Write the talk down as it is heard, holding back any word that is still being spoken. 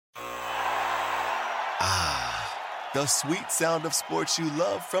The sweet sound of sports you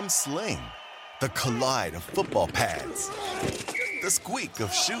love from Sling. The collide of football pads. The squeak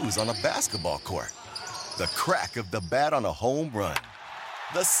of shoes on a basketball court. The crack of the bat on a home run.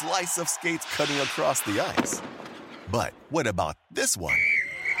 The slice of skates cutting across the ice. But what about this one?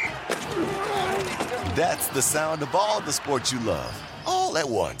 That's the sound of all the sports you love, all at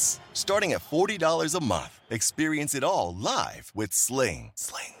once. Starting at $40 a month. Experience it all live with Sling.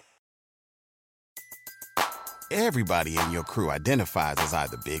 Everybody in your crew identifies as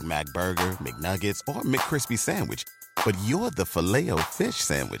either Big Mac Burger, McNuggets, or McCrispy Sandwich. But you're the Filet-O-Fish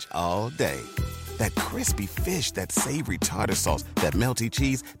Sandwich all day. That crispy fish, that savory tartar sauce, that melty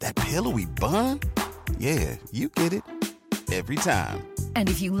cheese, that pillowy bun. Yeah, you get it. Every time. And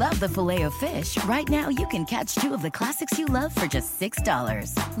if you love the Filet-O-Fish, right now you can catch two of the classics you love for just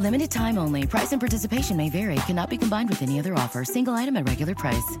 $6. Limited time only. Price and participation may vary. Cannot be combined with any other offer. Single item at regular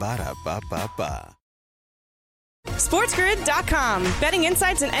price. Ba-da-ba-ba-ba. SportsGrid.com. Betting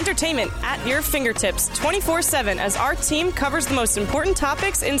insights and entertainment at your fingertips 24/7 as our team covers the most important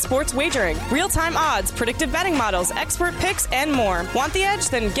topics in sports wagering. Real-time odds, predictive betting models, expert picks, and more. Want the edge?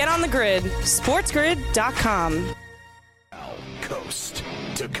 Then get on the grid. SportsGrid.com. Coast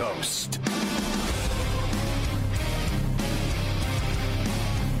to coast.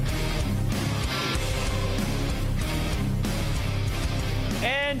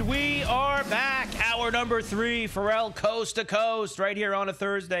 And we are back. Hour number 3, Ferrall Coast to Coast, right here on a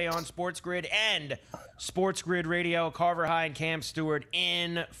Thursday on Sports Grid and Sports Grid Radio. Carver and Cam Stewart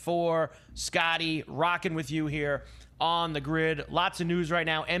in for Scotty, rocking with you here on the grid. Lots of news right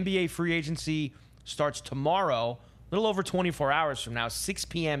now. NBA free agency starts tomorrow, a little over 24 hours from now, 6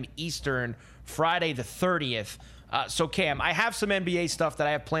 p.m. Eastern, Friday the 30th. So, Cam, I have some NBA stuff that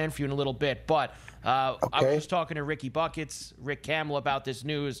I have planned for you in a little bit, but I was just talking to Ricky Buckets, Rick Campbell, about this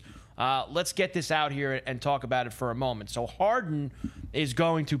news. Let's get this out here and talk about it for a moment. So Harden is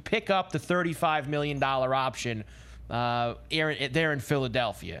going to pick up the $35 million option there in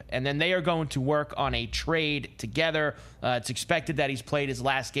Philadelphia, and then they are going to work on a trade together. It's expected that he's played his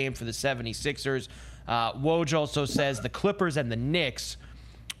last game for the 76ers. Woj also says the Clippers and the Knicks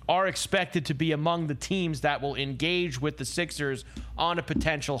are expected to be among the teams that will engage with the Sixers on a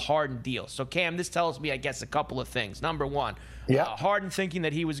potential Harden deal. So, Cam, this tells me, I guess, a couple of things. Number one, Harden thinking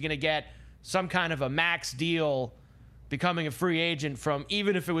that he was going to get some kind of a max deal becoming a free agent from,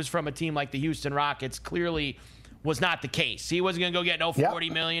 even if it was from a team like the Houston Rockets, clearly was not the case. He wasn't going to go get no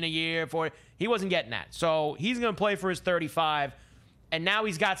 $40 million a year. He wasn't getting that. So he's going to play for his 35, and now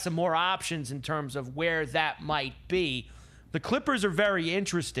he's got some more options in terms of where that might be. The Clippers are very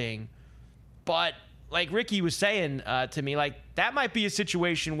interesting, but like Ricky was saying to me, like that might be a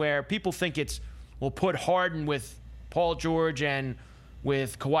situation where people think we'll put Harden with Paul George and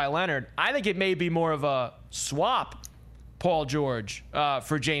with Kawhi Leonard. I think it may be more of a swap Paul George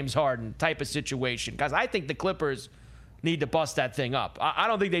for James Harden type of situation, because I think the Clippers need to bust that thing up. I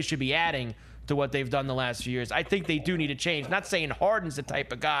don't think they should be adding to what they've done the last few years. I think they do need to change. Not saying Harden's the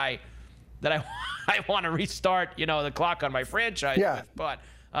type of guy that I want to restart, the clock on my franchise with. But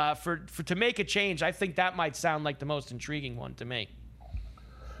to make a change, I think that might sound like the most intriguing one to me.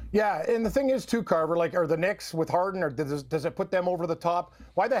 Yeah, and the thing is, too, Carver, like, are the Knicks with Harden, or does it put them over the top?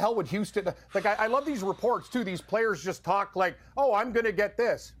 Why the hell would Houston? Like, I love these reports, too. These players just talk like, oh, I'm going to get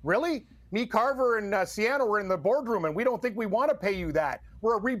this. Really? Me, Carver, and Sienna were in the boardroom, and we don't think we want to pay you that.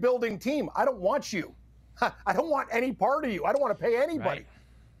 We're a rebuilding team. I don't want you. I don't want any part of you. I don't want to pay anybody.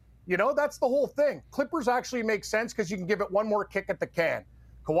 Right. That's the whole thing. Clippers actually make sense because you can give it one more kick at the can.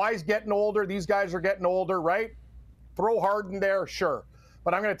 Kawhi's getting older. These guys are getting older, right? Throw Harden there, sure.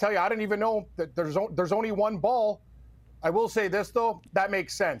 But I'm going to tell you, I didn't even know that there's only one ball. I will say this, though. That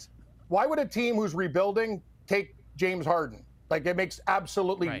makes sense. Why would a team who's rebuilding take James Harden? Like, it makes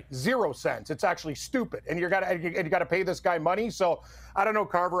absolutely zero sense. It's actually stupid. And you got to pay this guy money. So, I don't know,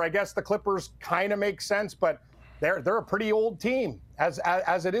 Carver. I guess the Clippers kind of make sense, but they're a pretty old team as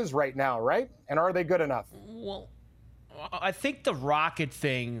it is right now, right? And are they good enough? Well, I think the Rocket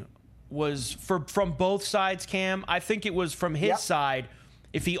thing was from both sides, Cam. I think it was from his side.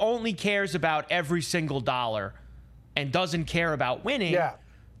 If he only cares about every single dollar and doesn't care about winning,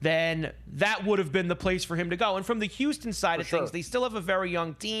 then that would have been the place for him to go. And from the Houston side of things, they still have a very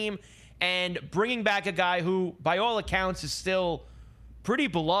young team, and bringing back a guy who, by all accounts, is still pretty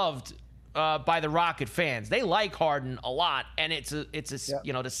beloved by the Rocket fans. They like Harden a lot, and it's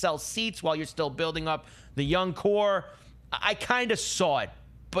to sell seats while you're still building up the young core. I kind of saw it,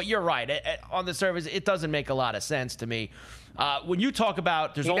 but you're right. On the surface, it doesn't make a lot of sense to me. When you talk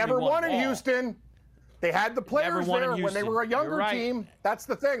about there's only one ball. He never won in Houston. They had the players there when they were a younger team. That's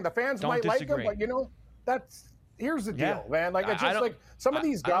the thing. The fans might like him, but here's the deal, man. Like, it's just like some of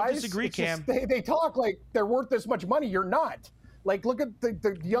these guys. I don't disagree, Cam. They talk like they're worth this much money. You're not. Like, look at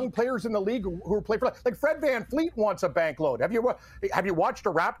the young players in the league who play for, like Fred VanVleet wants a bank load. Have you watched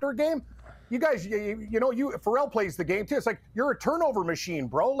a Raptor game? You guys, Ferrall plays the game too. It's like you're a turnover machine,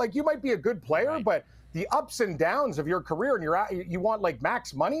 bro. Like, you might be a good player, but the ups and downs of your career, and you want like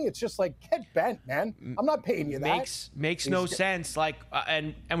max money. It's just like, get bent, man. I'm not paying you that. Makes no sense. Like,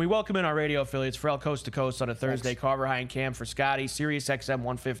 and we welcome in our radio affiliates, Ferrall Coast to Coast on a Thursday. Thanks. Carver and Cam for Scotty, Sirius XM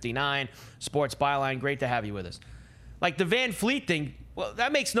 159, Sports Byline. Great to have you with us. Like the VanVleet thing, well,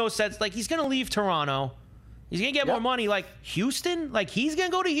 that makes no sense. Like, he's going to leave Toronto. He's going to get more money. Like, Houston? Like, he's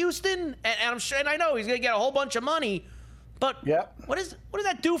going to go to Houston? And I'm sure, and I know he's going to get a whole bunch of money. But what does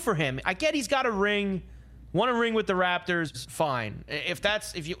that do for him? I get he's got a ring. Want a ring with the Raptors? Fine.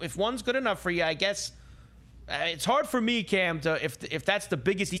 If one's good enough for you, I guess it's hard for me, Cam, to if that's the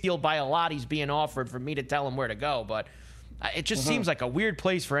biggest deal by a lot he's being offered, for me to tell him where to go. But it just seems like a weird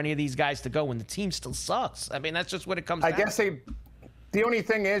place for any of these guys to go when the team still sucks. I mean, that's just what it comes down to. I guess the only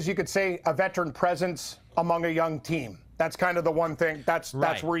thing is, you could say a veteran presence among a young team. That's kind of the one thing. That's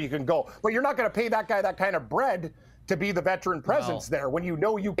where you can go. But you're not going to pay that guy that kind of bread to be the veteran presence there when you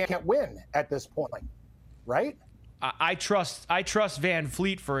know you can't win at this point, right? I trust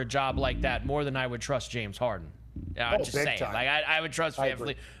VanVleet for a job like that more than I would trust James Harden. I'm just saying. Time. Like, I would trust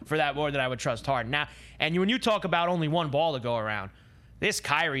VanVleet for that more than I would trust Harden. Now, and when you talk about only one ball to go around, this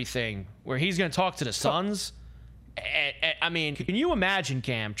Kyrie thing where he's going to talk to the Suns, I mean, can you imagine,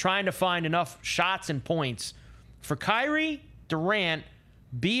 Cam, trying to find enough shots and points for Kyrie, Durant,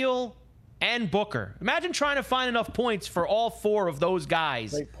 Beal, and Booker? Imagine trying to find enough points for all four of those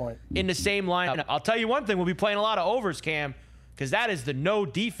guys in the same lineup. I'll tell you one thing, we'll be playing a lot of overs, Cam, because that is the no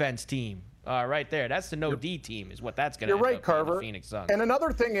defense team right there. That's the no D team is what that's going to be. You're right, Carver. Phoenix Suns. And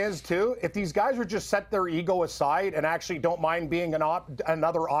another thing is, too, if these guys would just set their ego aside and actually don't mind being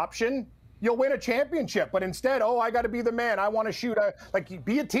another option, you'll win a championship. But instead, I got to be the man. I want to shoot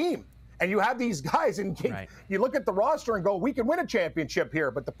be a team. And you have these guys, and you look at the roster and go, we can win a championship here.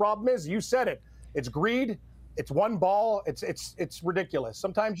 But the problem is, you said it. It's greed. It's one ball. It's ridiculous.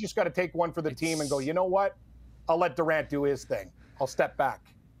 Sometimes you just got to take one for the team and go, you know what? I'll let Durant do his thing. I'll step back.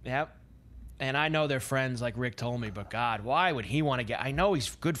 Yep. And I know they're friends, like Rick told me, but God, why would he want to get – I know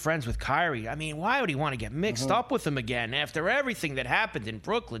he's good friends with Kyrie. I mean, why would he want to get mixed up with him again after everything that happened in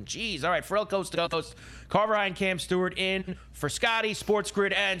Brooklyn? Jeez. All right, Ferrall Coast to Coast, Carver and Cam Stewart in for Scotty, Sports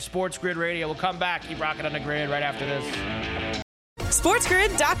Grid, and Sports Grid Radio. We'll come back, keep rocking on the grid right after this.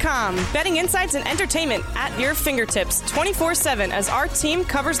 SportsGrid.com. Betting insights and entertainment at your fingertips 24/7 as our team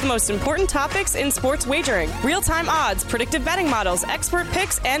covers the most important topics in sports wagering. Real-time odds, predictive betting models, expert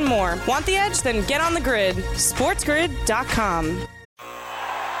picks, and more. Want the edge? Then get on the grid. SportsGrid.com.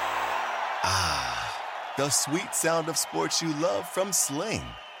 The sweet sound of sports you love from Sling.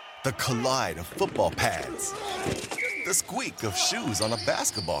 The collide of football pads. The squeak of shoes on a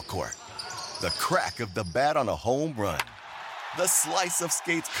basketball court. The crack of the bat on a home run. The slice of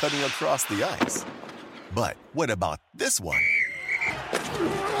skates cutting across the ice. But what about this one?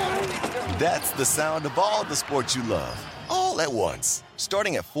 That's the sound of all the sports you love, all at once.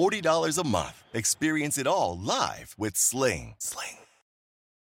 Starting at $40 a month. Experience it all live with Sling.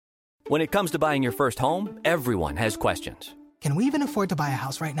 When it comes to buying your first home, everyone has questions. Can we even afford to buy a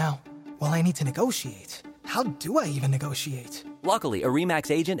house right now? Well, I need to negotiate. How do I even negotiate? Luckily, a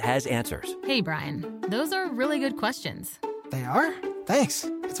RE/MAX agent has answers. Hey, Brian, those are really good questions. They are? Thanks.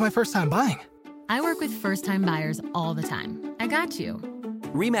 It's my first time buying. I work with first-time buyers all the time. I got you.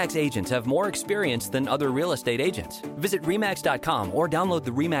 RE/MAX agents have more experience than other real estate agents. Visit RE/MAX.com or download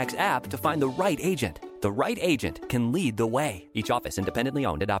the RE/MAX app to find the right agent. The right agent can lead the way. Each office independently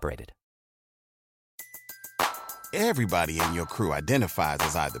owned and operated. Everybody in your crew identifies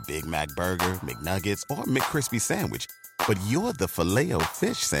as either Big Mac Burger, McNuggets, or McCrispy Sandwich. But you're the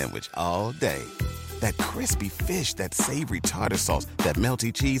Filet-O-Fish Sandwich all day. That crispy fish, that savory tartar sauce, that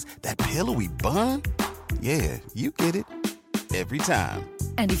melty cheese, that pillowy bun. Yeah, you get it. Every time.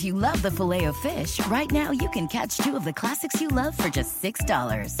 And if you love the Filet-O-Fish, right now you can catch two of the classics you love for just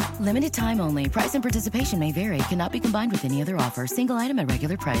 $6. Limited time only. Price and participation may vary. Cannot be combined with any other offer. Single item at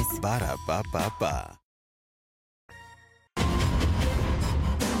regular price. Ba-da-ba-ba-ba.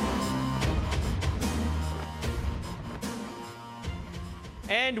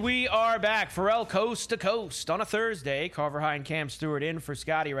 And we are back. Ferrall Coast to Coast on a Thursday. Carver and Cam Stewart in for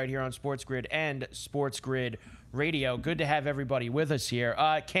Scotty right here on Sports Grid and Sports Grid Radio. Good to have everybody with us here.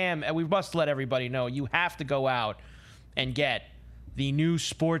 Cam, we must let everybody know you have to go out and get the new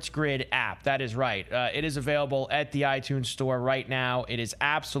Sports Grid app. That is right. It is available at the iTunes store right now. It is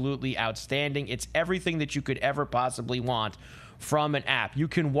absolutely outstanding. It's everything that you could ever possibly want from an app. You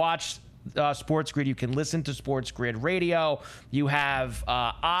can watch Sports Grid. You can listen to Sports Grid Radio. You have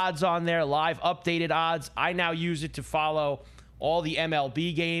odds on there, live updated odds. I now use it to follow all the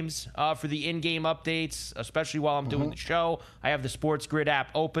MLB games for the in-game updates, especially while I'm doing the show. I have the Sports Grid app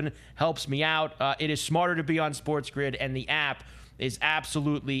open. Helps me out. It is smarter to be on Sports Grid, and the app is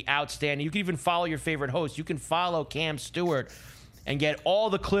absolutely outstanding. You can even follow your favorite host. You can follow Cam Stewart and get all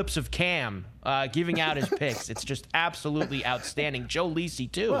the clips of Cam giving out his picks. It's just absolutely outstanding. Joe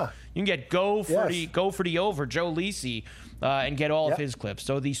Lisi, too. You can get go for the over, Joe Lisi, and get all of his clips.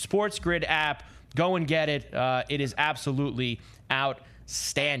 So the Sports Grid app, go and get it. It is absolutely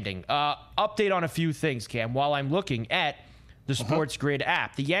outstanding. Update on a few things, Cam, while I'm looking at the Sports Grid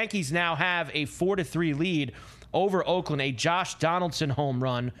app. The Yankees now have a 4-3 lead over Oakland. A Josh Donaldson home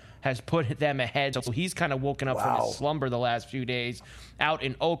run has put them ahead. So he's kind of woken up from his slumber the last few days out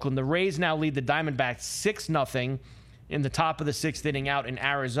in Oakland. The Rays now lead the Diamondbacks 6-0 in the top of the 6th inning out in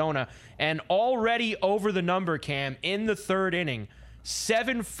Arizona. And already over the number, Cam, in the 3rd inning,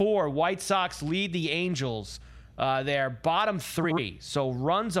 7-4, White Sox lead the Angels. They're bottom 3. So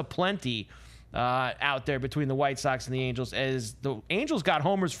runs aplenty out there between the White Sox and the Angels, as the Angels got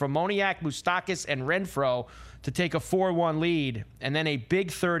homers from Moniak, Moustakas, and Renfroe to take a 4-1 lead, and then a big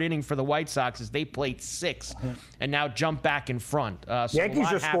 3rd inning for the White Sox as they played 6 and now jump back in front. So Yankees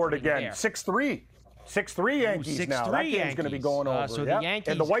just scored again, 6-3. 6-3 Yankees 6-3 now. That game's going to be going over. So the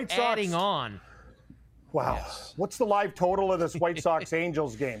Yankees and the White Sox adding on. Wow. Yes. What's the live total of this White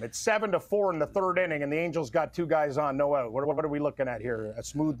Sox-Angels game? It's 7-4 in the 3rd inning, and the Angels got 2 guys on, no out. What are we looking at here? A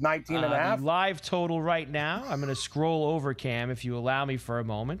smooth 19.5? The live total right now, I'm going to scroll over, Cam, if you allow me for a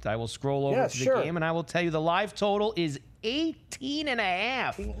moment. I will scroll over to the game, and I will tell you the live total is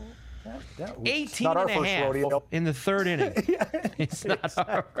 18.5. 18.5 in the 3rd inning. It's not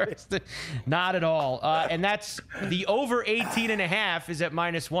our first. Not at all. And that's the over 18.5 is at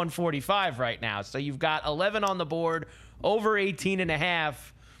minus 145 right now. So you've got 11 on the board, over 18.5.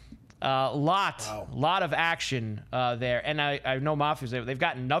 Lot of action there. And I know Mafia's there. They've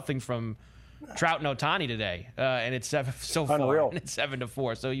gotten nothing from Trout and Ohtani today, and it's so far. Unreal. And it's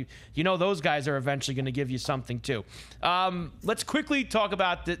 7-4. So you know those guys are eventually going to give you something too. Let's quickly talk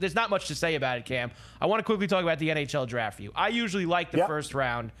about. There's not much to say about it, Cam. I want to quickly talk about the NHL draft for you. I usually like the first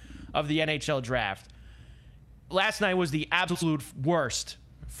round of the NHL draft. Last night was the absolute worst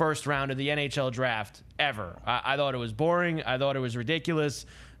first round of the NHL draft ever. I thought it was boring. I thought it was ridiculous.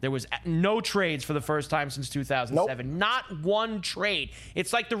 There was no trades for the first time since 2007. Nope. Not one trade.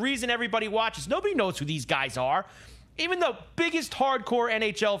 It's like the reason everybody watches. Nobody knows who these guys are. Even the biggest hardcore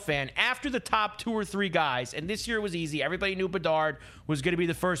NHL fan, after the top 2 or 3 guys, and this year was easy. Everybody knew Bedard was going to be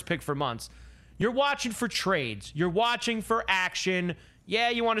the first pick for months. You're watching for trades. You're watching for action. Yeah,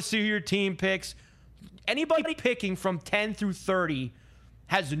 you want to see who your team picks. Anybody picking from 10 through 30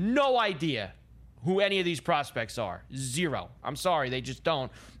 has no idea who any of these prospects are. Zero. I'm sorry, they just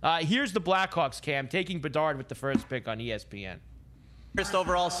don't. Here's the Blackhawks, Cam, taking Bedard with the first pick on ESPN. First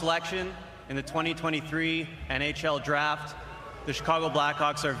overall selection in the 2023 NHL Draft, the Chicago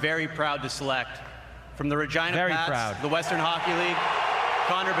Blackhawks are very proud to select from the Regina Pats, the Western Hockey League,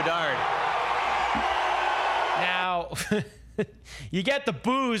 Connor Bedard. Now, you get the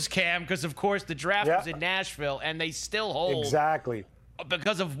boos, Cam, because, of course, the draft was in Nashville, and they still hold. Exactly.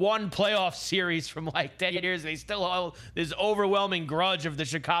 Because of one playoff series from like 10 years, they still hold this overwhelming grudge of the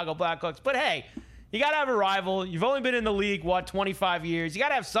Chicago Blackhawks. But hey, you got to have a rival. You've only been in the league, 25 years? You got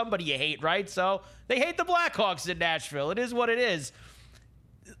to have somebody you hate, right? So they hate the Blackhawks in Nashville. It is what it is.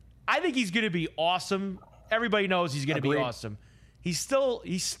 I think he's going to be awesome. Everybody knows he's going to be awesome. He's still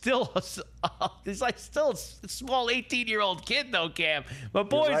a small 18-year-old kid though, Cam. But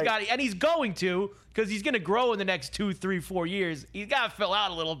boy's got, and he's going to, because he's going to grow in the next 2, 3, 4 years. He's got to fill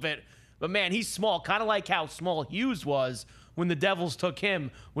out a little bit. But man, he's small, kind of like how small Hughes was when the Devils took him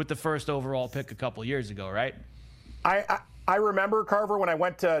with the first overall pick a couple years ago, right? I remember, Carver, when I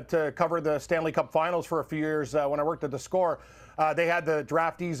went to cover the Stanley Cup Finals for a few years when I worked at the Score. They had the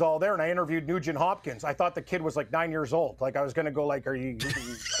draftees all there, and I interviewed Nugent Hopkins. I thought the kid was like 9 years old. Like I was gonna go, like, are you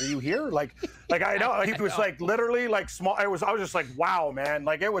here? Like I know he was like literally like small. I was just like, wow, man.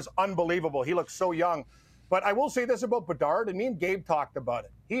 Like it was unbelievable. He looked so young. But I will say this about Bedard, and me and Gabe talked about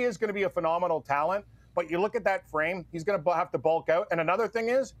it. He is going to be a phenomenal talent. But you look at that frame, he's going to have to bulk out. And another thing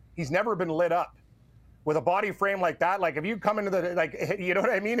is, he's never been lit up. With a body frame like that, like if you come into the, like, you know what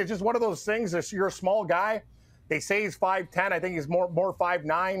I mean? It's just one of those things. You're a small guy. They say he's 5'10". I think he's more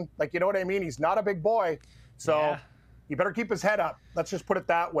 5'9". Like, you know what I mean? He's not a big boy. So, he better keep his head up. Let's just put it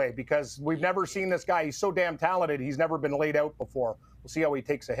that way, because we've never seen this guy. He's so damn talented. He's never been laid out before. We'll see how he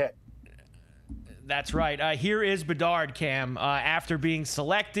takes a hit. That's right. Here is Bedard, Cam, after being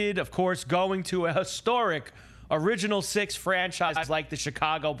selected, of course, going to a historic Original Six franchise like the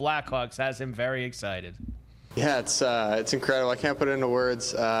Chicago Blackhawks has him very excited. Yeah, it's incredible. I can't put it into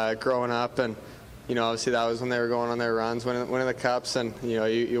words. Growing up, and obviously that was when they were going on their runs, winning the cups, and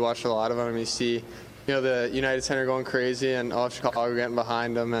you watch a lot of them, and you see the United Center going crazy, and all of Chicago getting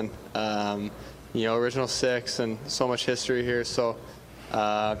behind them, and Original Six, and so much history here. So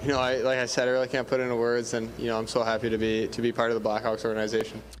like I said, I really can't put it into words, and I'm so happy to be part of the Blackhawks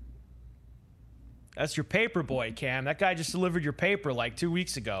organization. That's your paper boy, Cam. That guy just delivered your paper like 2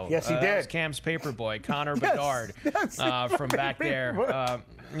 weeks ago. Yes, he did. That was Cam's paper boy, Connor Bedard, from back there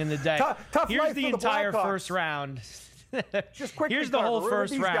in the day. Tough Here's the entire Blackhawks. First round. Just quickly, Here's the whole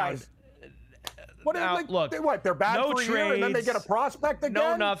first round. Guys? Look, they're bad no for a trades, year, and then they get a prospect again?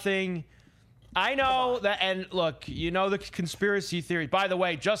 No nothing. I know that, and look, the conspiracy theory. By the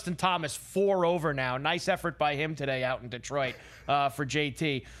way, Justin Thomas 4 over now. Nice effort by him today out in Detroit for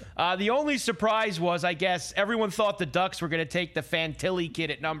JT. The only surprise was, I guess, everyone thought the Ducks were going to take the Fantilli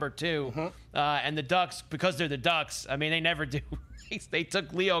kid at number 2. And the Ducks, because they're the Ducks, I mean, they never do. They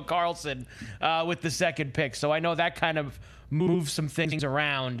took Leo Carlson with the second pick. So I know that kind of moved some things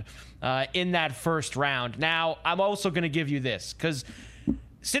around in that first round. Now, I'm also going to give you this, because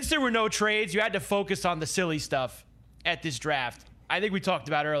since there were no trades, you had to focus on the silly stuff at this draft. I think we talked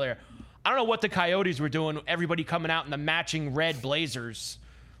about earlier. I don't know what the Coyotes were doing, everybody coming out in the matching red Blazers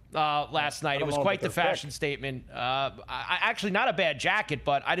last night. It was quite the fashion statement. Actually, not a bad jacket,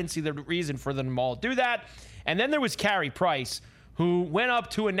 but I didn't see the reason for them all to do that. And then there was Carey Price, who went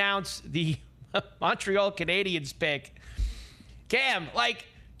up to announce the Montreal Canadiens pick. Cam,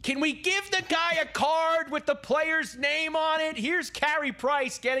 can we give the guy a card with the player's name on it? Here's Carey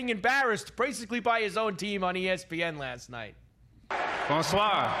Price getting embarrassed basically by his own team on ESPN last night.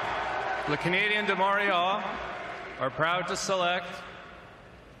 Bonsoir. Le Canadiens de Montréal are proud to select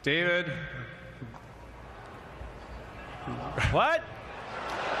David. What?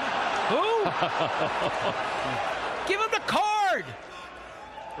 Who? Give him the card.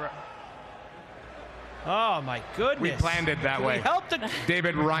 Oh, my goodness. We planned it that way. We help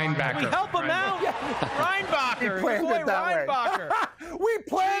David Reinbacher. We help him out? Yeah. Reinbacher. We planned it that Reinbacher. We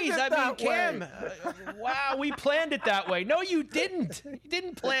planned it that way. Cam, wow, we planned it that way. No, you didn't. You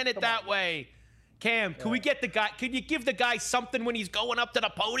didn't plan it that way. Cam, can we get the guy? Can you give the guy something when he's going up to the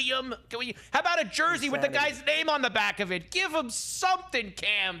podium? How about a jersey with the guy's name on the back of it? Give him something,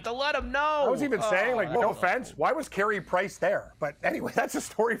 Cam, to let him know. I was even saying, no offense, why was Carey Price there? But anyway, that's a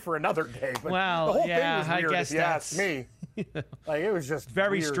story for another day. But well, the whole thing was weird, I guess if you ask me. It was just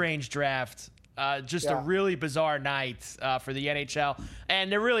very weird. Strange draft. A really bizarre night for the NHL.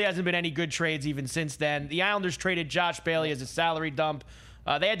 And there really hasn't been any good trades even since then. The Islanders traded Josh Bailey as a salary dump.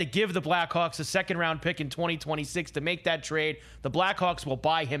 They had to give the Blackhawks a second-round pick in 2026 to make that trade. The Blackhawks will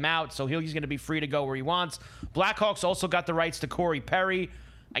buy him out, so he's going to be free to go where he wants. Blackhawks also got the rights to Corey Perry.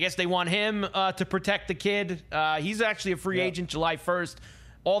 I guess they want him to protect the kid. He's actually a free agent July 1st.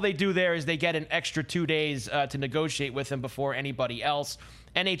 All they do there is they get an extra 2 days to negotiate with him before anybody else.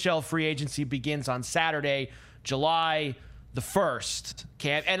 NHL free agency begins on Saturday, July the 1st.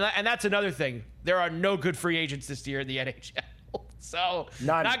 And that's another thing. There are no good free agents this year in the NHL. So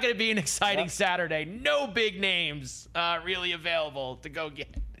None. Not going to be an exciting Saturday. No big names really available to go get.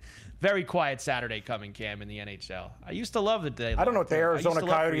 Very quiet Saturday coming, Cam, in the NHL. I used to love the day. I don't know what the Arizona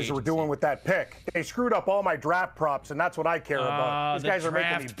Coyotes were doing with that pick. They screwed up all my draft props, and that's what I care about. These guys are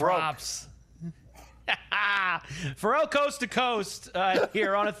making me broke. Props. Ferrall Coast to Coast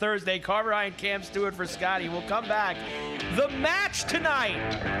here on a Thursday. Carver and Cam Stewart for Scotty. We'll come back. The match tonight.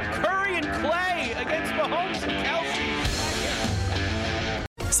 Curry and Clay against Mahomes and Kelsey.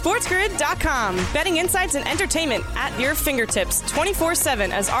 SportsGrid.com. Betting insights and entertainment at your fingertips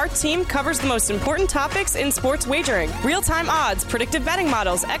 24/7 as our team covers the most important topics in sports wagering. Real-time odds, predictive betting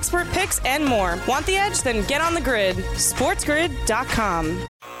models, expert picks, and more. Want the edge? Then get on the grid. SportsGrid.com.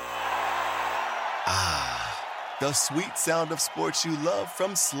 The sweet sound of sports you love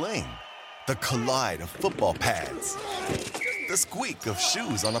from Sling. The collide of football pads. The squeak of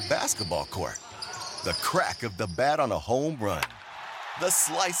shoes on a basketball court. The crack of the bat on a home run. The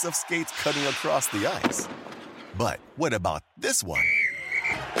slice of skates cutting across the ice. But what about this one?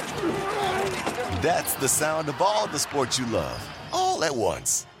 That's the sound of all the sports you love, all at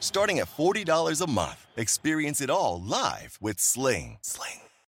once. Starting at $40 a month. Experience it all live with Sling.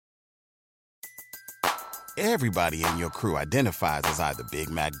 Everybody in your crew identifies as either Big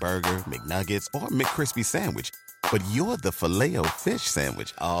Mac Burger, McNuggets, or McCrispy Sandwich. But you're the Filet-O-Fish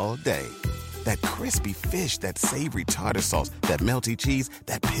Sandwich all day. That crispy fish, that savory tartar sauce, that melty cheese,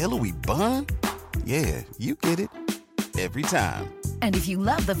 that pillowy bun. Yeah, you get it. Every time. And if you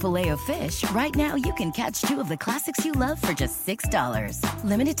love the Filet-O-Fish, right now you can catch 2 of the classics you love for just $6.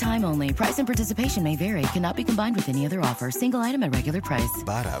 Limited time only. Price and participation may vary. Cannot be combined with any other offer. Single item at regular price.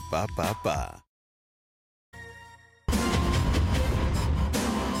 Ba-da-ba-ba-ba.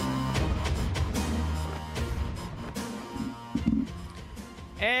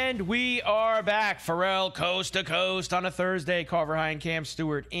 And we are back. Ferrall, coast to coast on a Thursday. Carver and Cam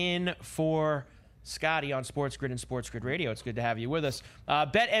Stewart in for Scotty on Sports Grid and Sports Grid Radio. It's good to have you with us.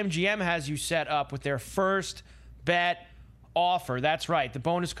 BetMGM has you set up with their first bet offer. That's right. The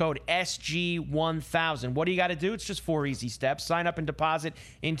bonus code SG1000. What do you got to do? It's just 4 easy steps. Sign up and deposit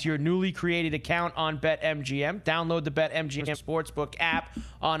into your newly created account on BetMGM. Download the BetMGM Sportsbook app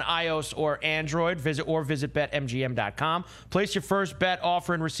on iOS or Android. Visit BetMGM.com. Place your first bet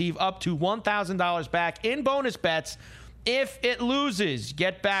offer and receive up to $1,000 back in bonus bets. If it loses,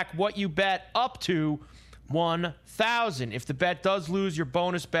 get back what you bet up to $1,000. If the bet does lose, your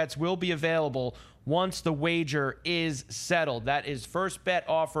bonus bets will be available once the wager is settled. That is first bet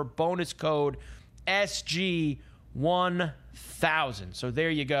offer, bonus code SG1000. So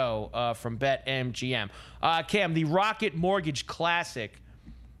there you go from BetMGM. Cam, the Rocket Mortgage Classic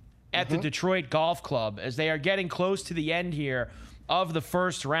at the Detroit Golf Club, as they are getting close to the end here of the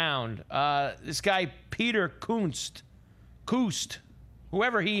first round. This guy, Peter Kust,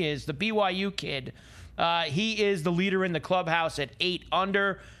 whoever he is, the BYU kid, he is the leader in the clubhouse at 8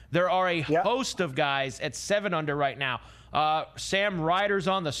 under. There are a host of guys at 7 under right now. Sam Ryder's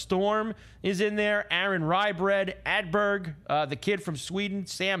on the Storm is in there. Aaron Rybred, Adberg, the kid from Sweden,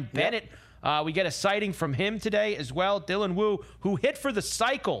 Sam Bennett. We get a sighting from him today as well. Dylan Wu, who hit for the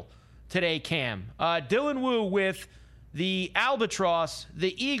cycle today, Cam. Dylan Wu with the albatross,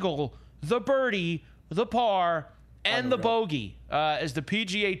 the eagle, the birdie, the par, and the bogey. As the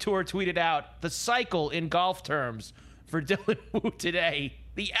PGA Tour tweeted out, the cycle in golf terms for Dylan Wu today.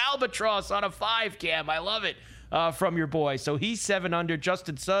 The albatross on a 5, Cam. I love it from your boy. So he's 7 under.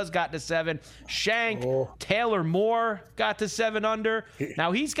 Justin Suzz got to 7. Shank, Taylor Moore got to 7 under.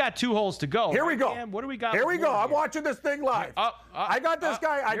 Now he's got 2 holes to go. Here we go. Cam, what do we got? Here we go. I'm watching this thing live. I got this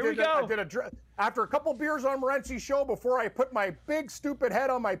guy. I did after a couple beers on Morency's show, before I put my big stupid head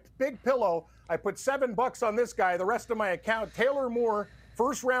on my big pillow, I put $7 on this guy. The rest of my account, Taylor Moore,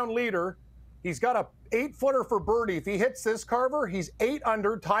 first round leader. He's got a 8-footer for birdie. If he hits this, Carver, he's 8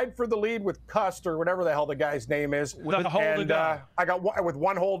 under, tied for the lead with Cust or whatever the hell the guy's name is. With a hole to go. I got with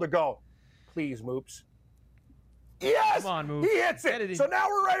 1 hole to go. Please, Moops. Yes! Come on, Moops. He hits it. So now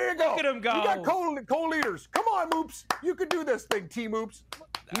we're ready to go. Look at him go. You got co-leaders. Come on, Moops. You can do this thing, T-Moops.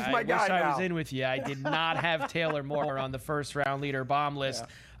 He's my guy now. I wish I was in with you. I did not have Taylor Moore on the first round leader bomb list.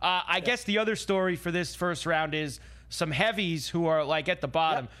 I guess the other story for this first round is some heavies who are like at the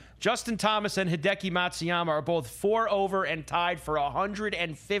bottom. Justin Thomas and Hideki Matsuyama are both 4 over and tied for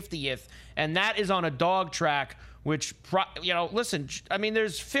 150th, and that is on a dog track, which, listen, I mean,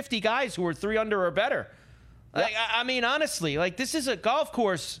 there's 50 guys who are 3 under or better. Like, I mean, honestly, like, this is a golf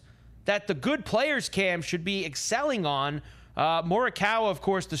course that the good players, Cam, should be excelling on. Morikawa, of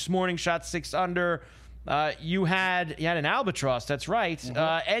course, this morning shot 6 under. You had an albatross, that's right,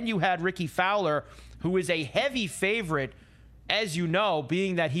 and you had Ricky Fowler, who is a heavy favorite, as you know,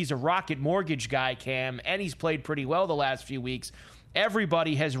 being that he's a Rocket Mortgage guy, Cam, and he's played pretty well the last few weeks.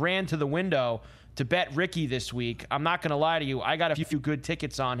 Everybody has ran to the window to bet Ricky this week. I'm not going to lie to you. I got a few good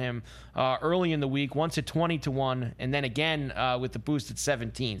tickets on him early in the week, once at 20-1, and then again with the boost at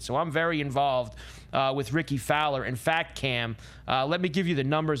 17. So I'm very involved with Ricky Fowler. In fact, Cam, let me give you the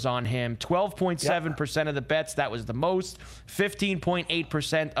numbers on him. 12.7% of the bets, that was the most.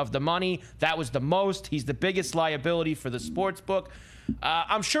 15.8% of the money, that was the most. He's the biggest liability for the sports book.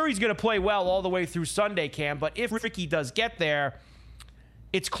 I'm sure he's going to play well all the way through Sunday, Cam, but if Ricky does get there,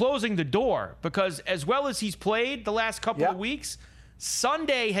 it's closing the door, because as well as he's played the last couple of weeks,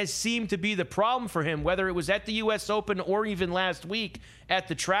 Sunday has seemed to be the problem for him, whether it was at the U.S. Open or even last week at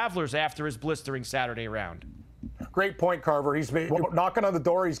the Travelers after his blistering Saturday round. Great point, Carver. He's been knocking on the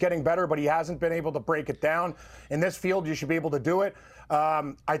door. He's getting better, but he hasn't been able to break it down. In this field, you should be able to do it.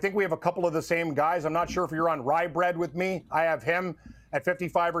 I think we have a couple of the same guys. I'm not sure if you're on rye bread with me. I have him at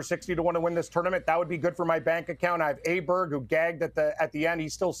 55 or 60 to 1 to win this tournament. That would be good for my bank account. I have Aberg, who gagged at the end.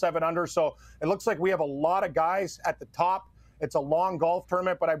 He's still 7 under. So it looks like we have a lot of guys at the top. It's a long golf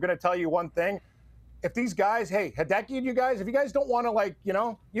tournament, but I'm going to tell you one thing. If these guys, hey, Hideki and you guys, if you guys don't want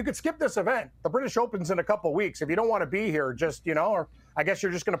to, you could skip this event. The British Open's in a couple weeks. If you don't want to be here, just, or I guess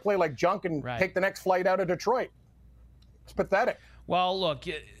you're just going to play like junk and take the next flight out of Detroit. It's pathetic. Well, look,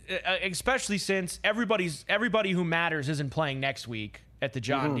 especially since everybody who matters isn't playing next week at the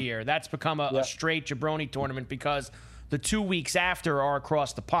John Deere. That's become a straight jabroni tournament because the 2 weeks after are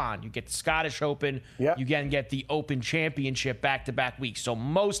across the pond. You get the Scottish Open. You again get the Open Championship back-to-back weeks. So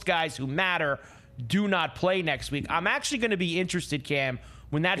most guys who matter do not play next week. I'm actually going to be interested, Cam,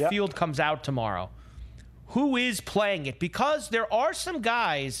 when that field comes out tomorrow. Who is playing it? Because there are some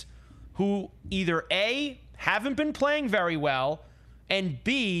guys who either A, haven't been playing very well, and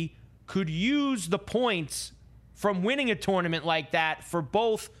B, could use the points from winning a tournament like that for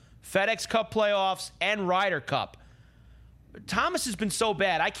both FedEx Cup playoffs and Ryder Cup. Thomas has been so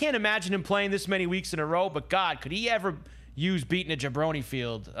bad. I can't imagine him playing this many weeks in a row, but God, could he ever use beating a jabroni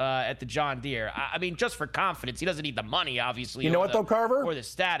field at the John Deere? I mean, just for confidence. He doesn't need the money, obviously. You know what, though, Carver? Or the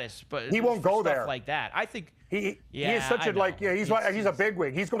status, but he won't go there like that. I think he is such he's a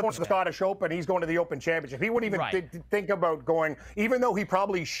bigwig. He's going to the Scottish Open. He's going to the Open Championship. He wouldn't even think about going, even though he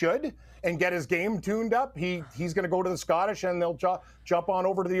probably should and get his game tuned up. He's going to go to the Scottish and they'll jump on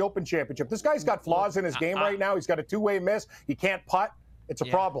over to the Open Championship. This guy's got flaws in his game right now. He's got a two-way miss. He can't putt. It's a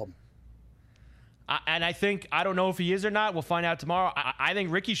problem. And I don't know if he is or not. We'll find out tomorrow. I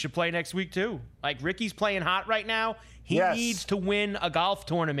think Ricky should play next week too. Like, Ricky's playing hot right now. He needs to win a golf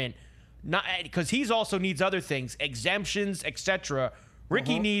tournament, not because he also needs other things, exemptions, etc.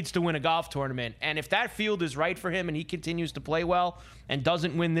 Ricky needs to win a golf tournament, and if that field is right for him and he continues to play well and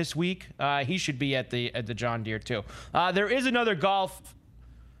doesn't win this week, he should be at the John Deere too. There is another golf.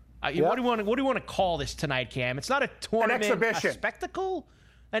 What do you want to call this tonight, Cam? It's not a tournament, an exhibition, a spectacle.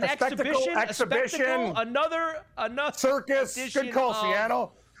 An exhibition, another circus. Edition good call,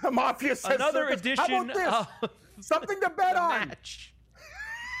 Siano. The Mafia says another circus. edition How about this? Something to bet on. Match.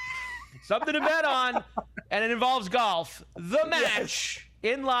 Something to bet on, and it involves golf. The match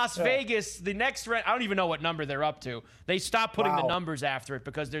in Las Vegas. The next I don't even know what number they're up to. They stopped putting the numbers after it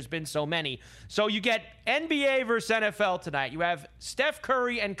because there's been so many. So you get NBA versus NFL tonight. You have Steph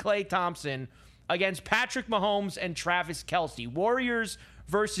Curry and Klay Thompson against Patrick Mahomes and Travis Kelce. Warriors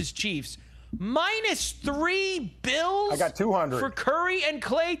versus Chiefs. -3 Bills. I got 200 for Curry and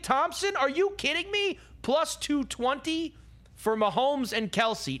Klay Thompson. Are you kidding me? Plus 220 for Mahomes and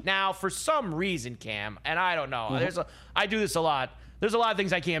Kelce. Now, for some reason, Cam, and I don't know. I do this a lot. There's a lot of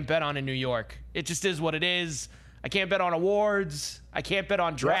things I can't bet on in New York. It just is what it is. I can't bet on awards. I can't bet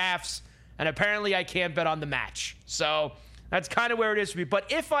on drafts. And apparently I can't bet on the match. So that's kind of where it is for me. But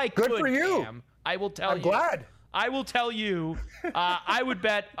if I could, Cam, I will tell you. I'm glad. I will tell you, I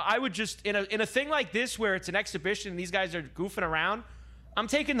would just, in a thing like this where it's an exhibition and these guys are goofing around, I'm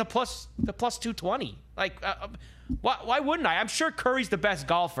taking the plus 220. Like, why wouldn't I? I'm sure Curry's the best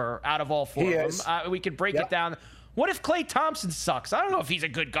golfer out of all four of them. We can break it down. What if Klay Thompson sucks? I don't know if he's a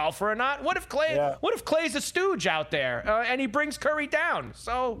good golfer or not. What if Klay's a stooge out there and he brings Curry down?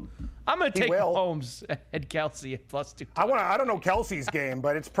 So I'm going to take Mahomes and Kelce at plus 220. I don't know Kelce's game,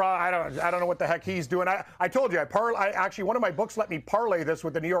 but it's probably I don't know what the heck he's doing. I told you actually one of my books let me parlay this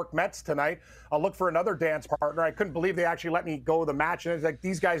with the New York Mets tonight. I'll look for another dance partner. I couldn't believe they actually let me go the match, and it's like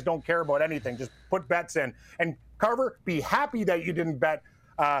these guys don't care about anything. Just put bets in. And Carver, be happy that you didn't bet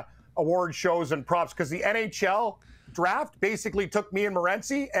award shows and props, because the NHL draft basically took me and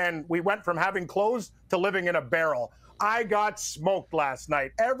Morency, and we went from having clothes to living in a barrel. I got smoked last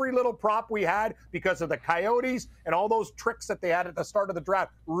night. Every little prop we had, because of the Coyotes and all those tricks that they had at the start of the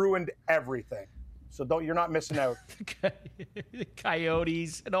draft, ruined everything. So you're not missing out. The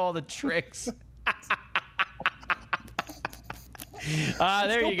Coyotes and all the tricks.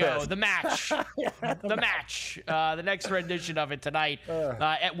 There you go. The match. The match. The next rendition of it tonight.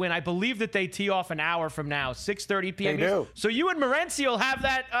 When I believe that they tee off an hour from now, 6:30 p.m. They do. So you and Morency will have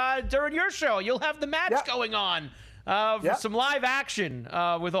that during your show. You'll have the match going on. Some live action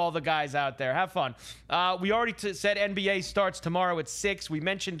with all the guys out there. Have fun. We already said NBA starts tomorrow at 6. We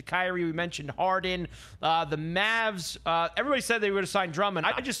mentioned Kyrie. We mentioned Harden. The Mavs. Everybody said they were going to sign Drummond.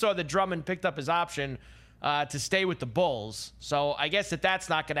 I just saw that Drummond picked up his option to stay with the Bulls. So I guess that's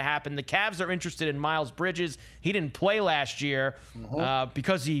not going to happen. The Cavs are interested in Miles Bridges. He didn't play last year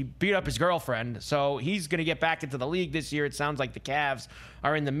because he beat up his girlfriend. So he's going to get back into the league this year. It sounds like the Cavs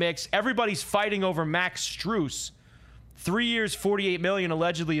are in the mix. Everybody's fighting over Max Strus. 3 years, $48 million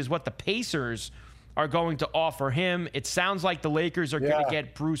allegedly is what the Pacers are going to offer him. It sounds like the Lakers are going to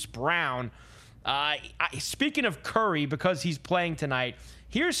get Bruce Brown. Speaking of Curry, because he's playing tonight,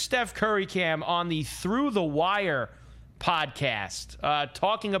 here's Steph Curry, Cam, on the Through the Wire podcast,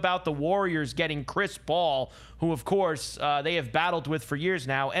 talking about the Warriors getting Chris Paul, who, of course, they have battled with for years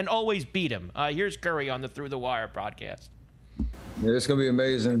now and always beat him. Here's Curry on the Through the Wire podcast. Yeah, it's going to be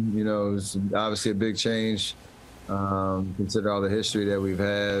amazing. You know, it's obviously a big change. Consider all the history that we've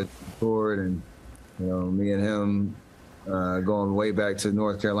had forward, and me and him going way back to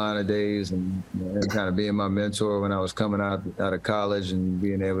North Carolina days, and him kind of being my mentor when I was coming out of college, and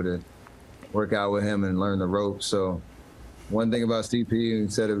being able to work out with him and learn the ropes. So one thing about CP, and he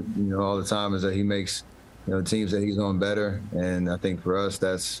said it all the time, is that he makes teams that he's on better. And I think for us,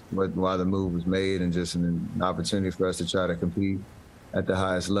 that's why the move was made, and just an opportunity for us to try to compete at the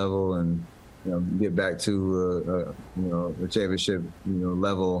highest level and get back to a championship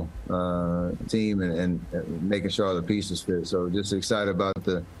level team, and making sure all the pieces fit. So just excited about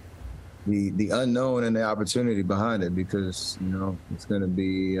the unknown and the opportunity behind it, because it's going to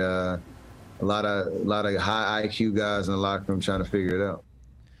be a lot of high IQ guys in the locker room trying to figure it out.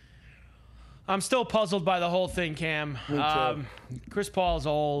 I'm still puzzled by the whole thing, Cam. Chris Paul's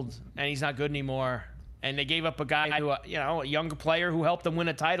old and he's not good anymore, and they gave up a guy who a younger player who helped them win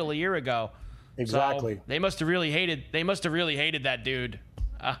a title a year ago. Exactly. So they must have really hated that dude.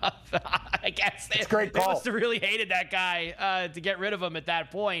 I guess it's a great call. They must have really hated that guy to get rid of him at that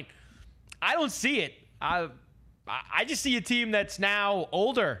point. I don't see it. I just see a team that's now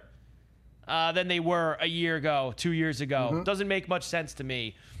older than they were a year ago, 2 years ago. Mm-hmm. Doesn't make much sense to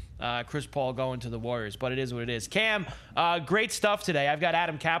me. Chris Paul going to the Warriors, but it is what it is. Cam, great stuff today. I've got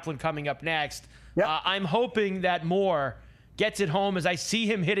Adam Caplan coming up next. Yep. I'm hoping that Moore gets it home as I see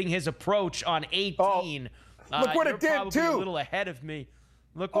him hitting his approach on 18. Look what it did, probably too. A little ahead of me.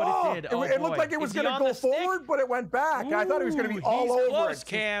 Look what it did. It looked like it was going to go forward, but it went back. I thought it was going to be all over close, it.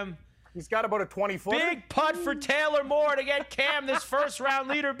 Cam. He's got about a 20-footer. Big putt for Taylor Moore to get Cam this first-round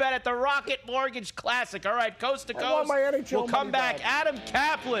leader bet at the Rocket Mortgage Classic. All right, coast to coast. We'll come back. Adam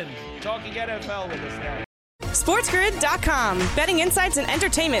Caplan talking NFL with us now. SportsGrid.com. Betting insights and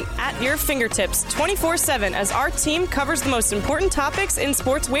entertainment at your fingertips 24/7 as our team covers the most important topics in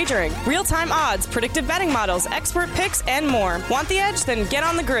sports wagering. Real-time odds, predictive betting models, expert picks, and more. Want the edge? Then get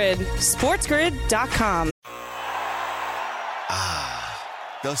on the grid. SportsGrid.com.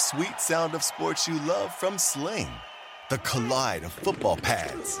 The sweet sound of sports you love from Sling. The collide of football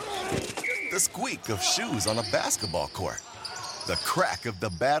pads. The squeak of shoes on a basketball court. The crack of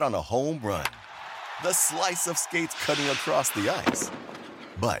the bat on a home run. The slice of skates cutting across the ice.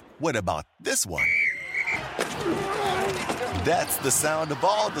 But what about this one? That's the sound of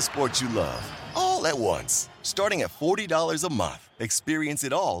all the sports you love, all at once. Starting at $40 a month. Experience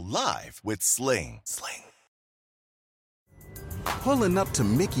it all live with Sling. Pulling up to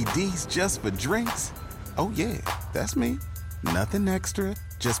Mickey D's just for drinks? Oh yeah, that's me. Nothing extra,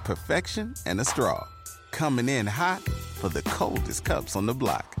 just perfection and a straw. Coming in hot for the coldest cups on the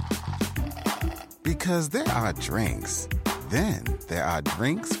block. Because there are drinks. Then there are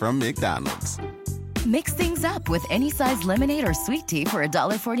drinks from McDonald's. Mix things up with any size lemonade or sweet tea for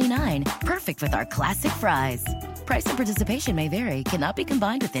 $1.49. Perfect with our classic fries. Price and participation may vary. Cannot be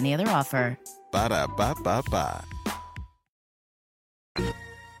combined with any other offer. Ba-da-ba-ba-ba.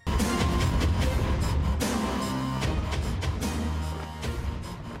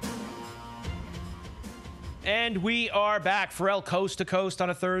 And we are back. Ferrall coast to coast on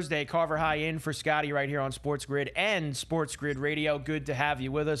a Thursday. Carver High in for Scotty right here on Sports Grid and Sports Grid Radio. Good to have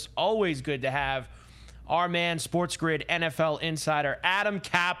you with us. Always good to have our man, Sports Grid NFL insider Adam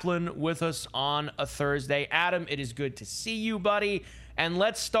Caplan, with us on a Thursday. Adam, it is good to see you, buddy. And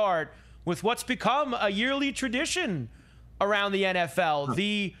let's start with what's become a yearly tradition around the NFL.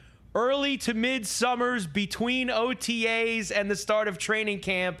 The early to mid-summers between OTAs and the start of training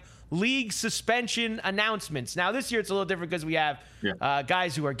camp, league suspension announcements. Now, this year it's a little different because we have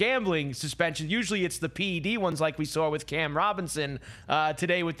guys who are gambling suspensions. Usually it's the PED ones like we saw with Cam Robinson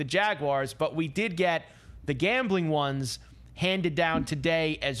today with the Jaguars, but we did get the gambling ones handed down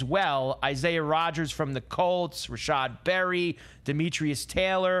today as well. Isaiah Rodgers from the Colts, Rashad Berry, Demetrius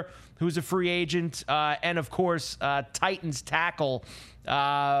Taylor, who's a free agent, and of course, Titans tackle.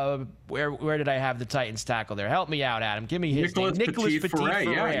 Where did I have the Titans tackle there? Help me out, Adam. Give me his name. Nicholas Petit-Frere.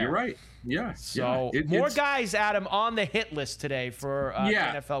 Yeah, you're right. Yeah. So more guys, Adam, on the hit list today for the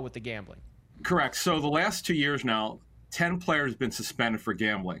NFL with the gambling. Correct. So the last 2 years now, 10 players have been suspended for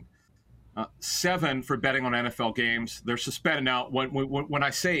gambling. 7 for betting on NFL games. They're suspended now. When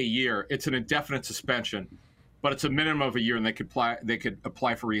I say a year, it's an indefinite suspension, but it's a minimum of a year, and they could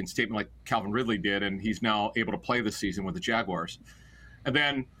apply for reinstatement like Calvin Ridley did, and he's now able to play this season with the Jaguars. And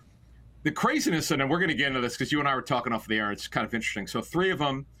then the craziness, and we're going to get into this because you and I were talking off the air. It's kind of interesting. So 3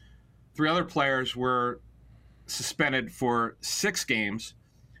 other players were suspended for 6 games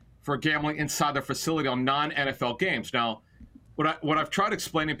for gambling inside their facility on non-NFL games. Now, what I've tried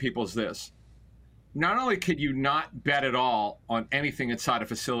explaining to people is this. Not only could you not bet at all on anything inside a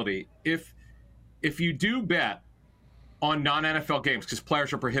facility, if you do bet on non-NFL games, because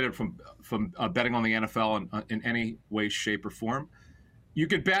players are prohibited from betting on the NFL in any way, shape, or form. You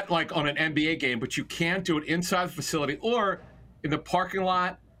could bet like on an NBA game, but you can't do it inside the facility or in the parking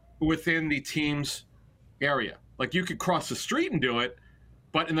lot within the team's area. Like you could cross the street and do it,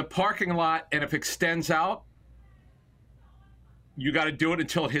 but in the parking lot, and if it extends out, you got to do it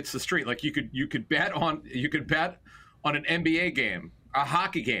until it hits the street. Like you could bet on an NBA game, a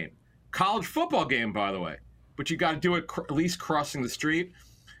hockey game, college football game, by the way, but you got to do it at least crossing the street.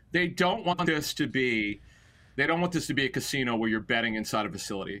 They don't want this to be a casino where you're betting inside a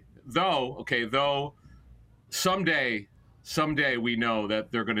facility. Though someday we know that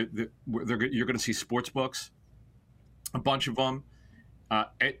you're going to see sports books, a bunch of them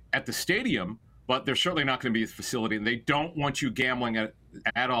at the stadium, but they're certainly not going to be a facility, and they don't want you gambling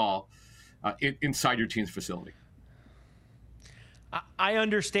at all inside your team's facility. I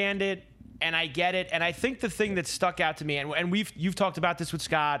understand it, and I get it, and I think the thing that stuck out to me, and you've talked about this with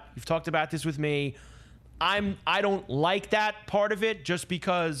Scott, you've talked about this with me. I don't like that part of it, just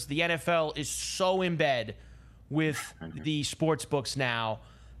because the NFL is so in bed with the sports books now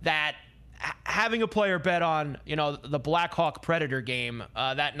that having a player bet on, the Blackhawk Predator game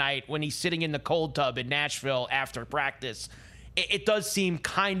that night when he's sitting in the cold tub in Nashville after practice, it does seem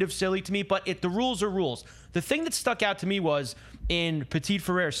kind of silly to me, but the rules are rules. The thing that stuck out to me was in Petit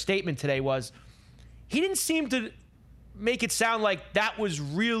Ferrer's statement today was he didn't seem to make it sound like that was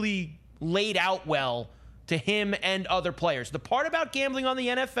really laid out well to him and other players. The part about gambling on the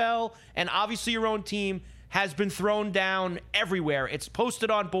NFL and obviously your own team has been thrown down everywhere. It's posted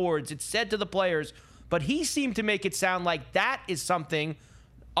on boards. It's said to the players. But he seemed to make it sound like that is something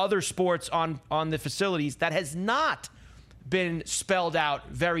other sports on the facilities that has not been spelled out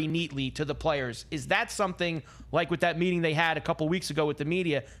very neatly to the players. Is that something, like with that meeting they had a couple weeks ago with the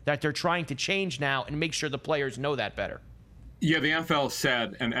media, that they're trying to change now and make sure the players know that better? Yeah, the NFL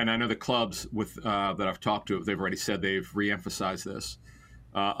said, and I know the clubs that I've talked to, they've already said they've reemphasized this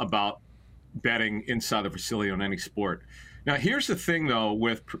about betting inside the facility on any sport. Now, here's the thing, though,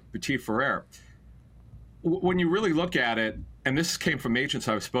 with Petit Ferrer. When you really look at it, and this came from agents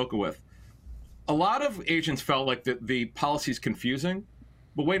I've spoken with, a lot of agents felt like the policy is confusing.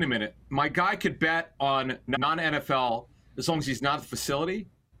 But wait a minute, my guy could bet on non-NFL as long as he's not at the facility.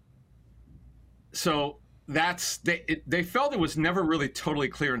 So they felt it was never really totally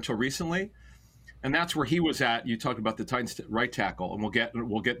clear until recently. And that's where he was at. You talked about the Titans right tackle, and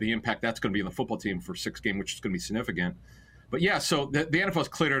we'll get the impact that's going to be on the football team for 6 games, which is going to be significant. But yeah, so the NFL's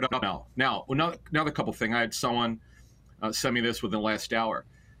cleared it up now. Now, another couple thing. I had someone send me this within the last hour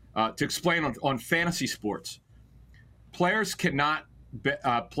to explain on fantasy sports. Players cannot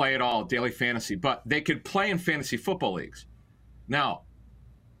play at all daily fantasy, but they could play in fantasy football leagues. Now,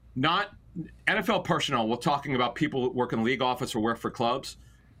 not NFL personnel. We're talking about people who work in the league office or work for clubs.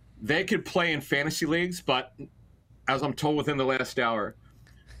 They could play in fantasy leagues, but as I'm told within the last hour,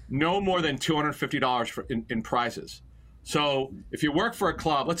 no more than $250 in prizes. So if you work for a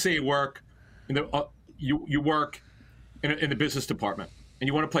club, let's say you work in the you work in the business department and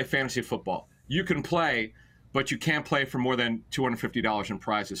you want to play fantasy football, you can play, but you can't play for more than $250 in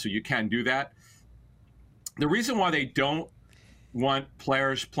prizes. So you can do that. The reason why they don't want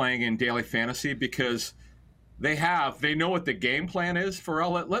players playing in daily fantasy, because they know what the game plan is.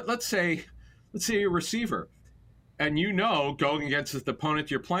 Ferrall, let's say you're a receiver, and going against the opponent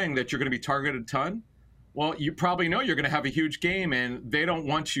you're playing that you're going to be targeted a ton. Well, you probably know you're going to have a huge game, and they don't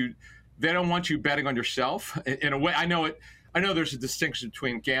want you betting on yourself. In a way, I know there's a distinction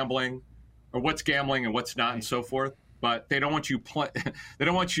between gambling, or what's gambling and what's not, and so forth. But they don't want you They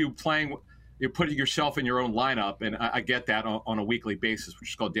don't want you playing. You're putting yourself in your own lineup, and I get that on a weekly basis, which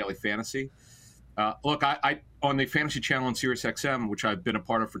is called daily fantasy. Look, I on the Fantasy Channel on SiriusXM, which I've been a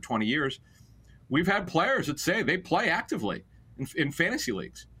part of for 20 years, we've had players that say they play actively in fantasy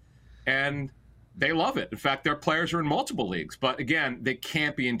leagues, and they love it. In fact, their players are in multiple leagues, but again, they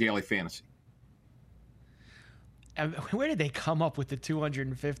can't be in daily fantasy. And where did they come up with the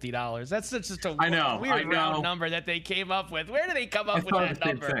 $250? That's just a weird round number that they came up with. Where did they come up with that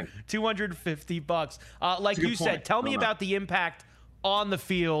number? $250. Like you said, tell me about the impact on the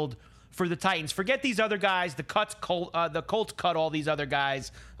field for the Titans. Forget these other guys. The Colts cut all these other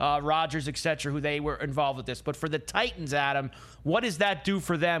guys, Rodgers, etc., who they were involved with this. But for the Titans, Adam, what does that do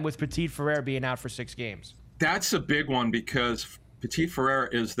for them with Petit Ferrer being out for 6 games? That's a big one, because Petit Ferrer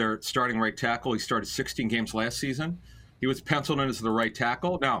is their starting right tackle. He started 16 games last season. He was penciled in as the right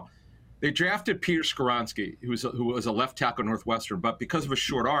tackle. Now, they drafted Peter Skoronski, who was a left tackle at Northwestern, but because of his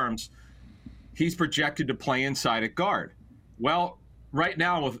short arms, he's projected to play inside at guard. Well, right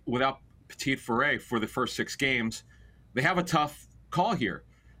now, without Petit Ferrer for the first 6 games, they have a tough call here.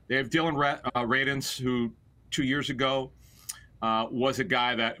 They have Dylan Radins, who 2 years ago was a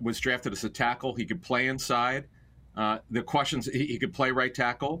guy that was drafted as a tackle. He could play inside. The questions, he could play right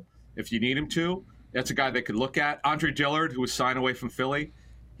tackle if you need him to. That's a guy they could look at. Andre Dillard, who was signed away from Philly,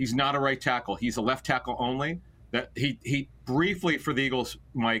 he's not a right tackle. He's a left tackle only. That he briefly for the Eagles,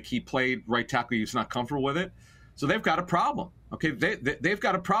 Mike, he played right tackle. He was not comfortable with it. So they've got a problem. Okay, they've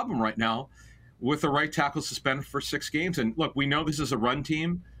got a problem right now with the right tackle suspended for 6 games. And look, we know this is a run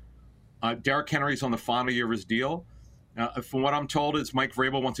team. Derrick Henry's on the final year of his deal. From what I'm told, is Mike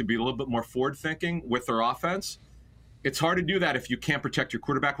Vrabel wants to be a little bit more forward-thinking with their offense. It's hard to do that if you can't protect your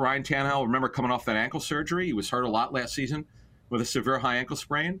quarterback. Ryan Tannehill, remember, coming off that ankle surgery. He was hurt a lot last season with a severe high ankle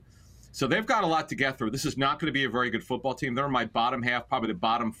sprain. So they've got a lot to get through. This is not going to be a very good football team. They're in my bottom half, probably the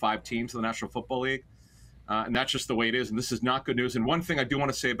bottom 5 teams of the National Football League. And that's just the way it is. And this is not good news. And one thing I do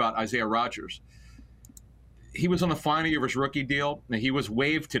want to say about Isaiah Rodgers, he was on the final year of his rookie deal. Now, he was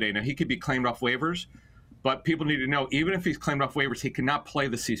waived today. Now, he could be claimed off waivers. But people need to know, even if he's claimed off waivers, he cannot play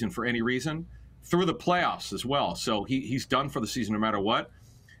the season for any reason through the playoffs as well. So he's done for the season no matter what.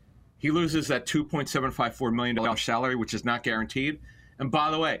 He loses that $2.754 million salary, which is not guaranteed. And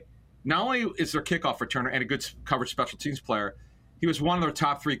by the way, not only is their kickoff returner and a good coverage special teams player, he was one of their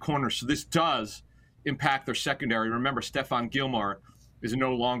top 3 corners. So this does impact their secondary. Remember, Stephon Gilmore is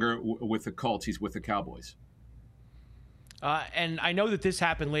no longer with the Colts. He's with the Cowboys. And I know that this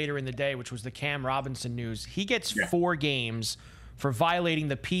happened later in the day, which was the Cam Robinson news. He gets 4 games for violating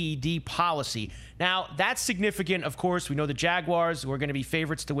the PED policy. Now, that's significant, of course. We know the Jaguars were going to be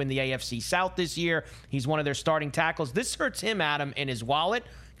favorites to win the AFC South this year. He's one of their starting tackles. This hurts him, Adam, in his wallet,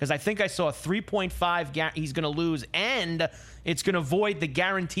 because I think I saw 3.5 he's going to lose, and it's going to void the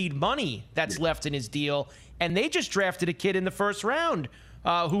guaranteed money that's left in his deal. And they just drafted a kid in the first round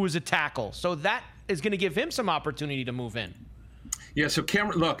who was a tackle. So that is going to give him some opportunity to move in. Yeah, so Cam,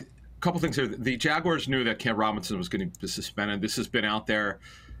 look, a couple things here. The Jaguars knew that Cam Robinson was going to be suspended. This has been out there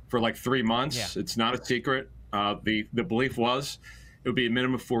for like 3 months. Yeah. It's not a secret. The belief was it would be a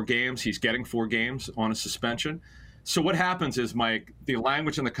minimum of 4 games. He's getting 4 games on a suspension. So what happens is, Mike, the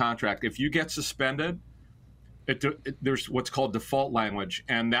language in the contract, if you get suspended, there's what's called default language,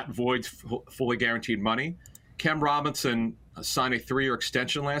 and that voids fully guaranteed money. Cam Robinson signed a 3-year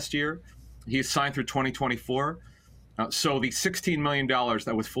extension last year. He's signed through 2024. So the $16 million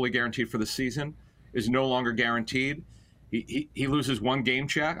that was fully guaranteed for the season is no longer guaranteed. He loses 1 game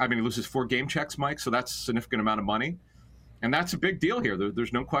check. I mean, he loses 4 game checks, Mike. So that's a significant amount of money. And that's a big deal here.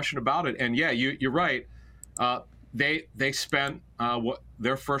 There's no question about it. And, yeah, you're right. They spent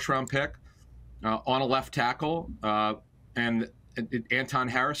their first-round pick on a left tackle, and Anton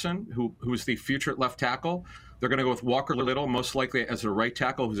Harrison, who's the future left tackle. They're going to go with Walker Little, most likely as a right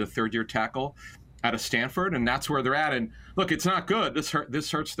tackle, who's a 3rd-year tackle out of Stanford, and that's where they're at. And look, it's not good. This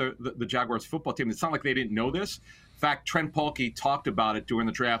hurts the Jaguars football team. It's not like they didn't know this. In fact, Trent Baalke talked about it during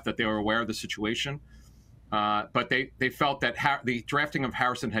the draft, that they were aware of the situation. But they felt that the drafting of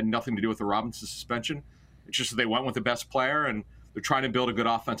Harrison had nothing to do with the Robinson suspension. It's just that they went with the best player, and they're trying to build a good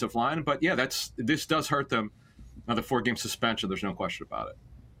offensive line. But, yeah, this does hurt them, the 4-game suspension. There's no question about it.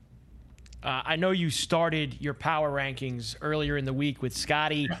 I know you started your power rankings earlier in the week with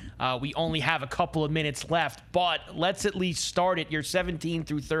Scotty. We only have a couple of minutes left, but let's at least start it. You're 17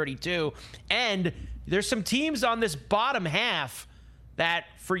 through 32. And there's some teams on this bottom half that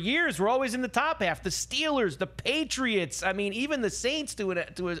for years were always in the top half. The Steelers, the Patriots, I mean, even the Saints to an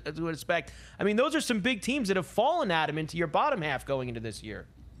aspect. I mean, those are some big teams that have fallen, Adam, into your bottom half going into this year.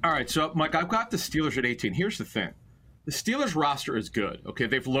 All right, so, Mike, I've got the Steelers at 18. Here's the thing. The Steelers roster is good. Okay,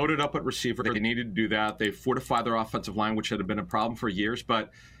 they've loaded up at receiver. They needed to do that. They've fortified their offensive line, which had been a problem for years.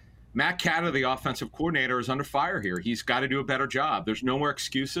 But Matt Canada, the offensive coordinator, is under fire here. He's got to do a better job. There's no more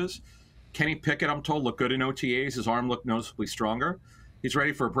excuses. Kenny Pickett, I'm told, looked good in OTAs. His arm looked noticeably stronger. He's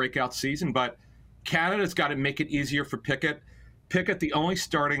ready for a breakout season. But Canada's got to make it easier for Pickett. Pickett, the only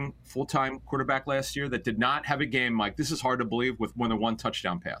starting full-time quarterback last year that did not have a game, Mike, this is hard to believe, with more than 1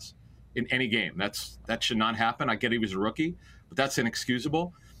 touchdown pass in any game. That should not happen. I get he was a rookie, but that's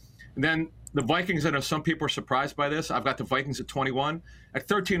inexcusable. And then the Vikings, I know some people are surprised by this. I've got the Vikings at 21. At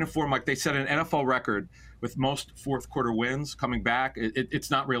 13-4, Mike, they set an NFL record with most fourth-quarter wins coming back. It's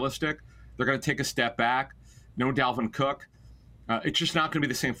not realistic. They're going to take a step back. No Dalvin Cook. It's just not going to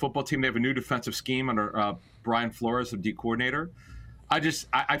be the same football team. They have a new defensive scheme under Brian Flores, the D coordinator.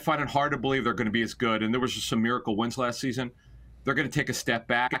 I find it hard to believe they're going to be as good. And there was just some miracle wins last season. They're going to take a step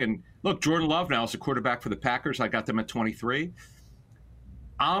back. And look, Jordan Love now is the quarterback for the Packers. I got them at 23.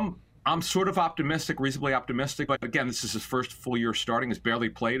 I'm sort of optimistic, reasonably optimistic. But again, this is his first full year starting. He's barely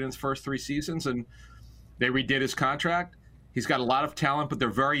played in his first 3 seasons. And They redid his contract. He's got a lot of talent, but they're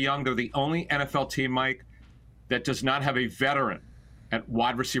very young. They're the only NFL team, Mike, that does not have a veteran at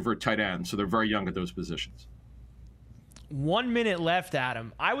wide receiver or tight end. So they're very young at those positions. 1 minute left,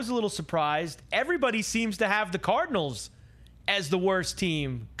 Adam. I was a little surprised. Everybody seems to have the Cardinals as the worst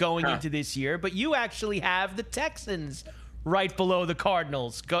team going into this year, but you actually have the Texans right below the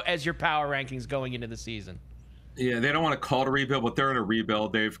Cardinals as your power rankings going into the season. Yeah, they don't want to call it a rebuild, but they're in a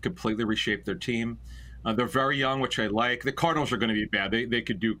rebuild. They've completely reshaped their team. They're very young, which I like. The Cardinals are going to be bad. They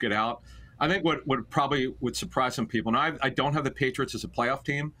could duke it out. I think what probably would surprise some people, and I don't have the Patriots as a playoff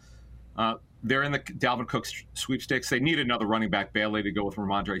team. They're in the Dalvin Cook sweepstakes. They need another running back badly to go with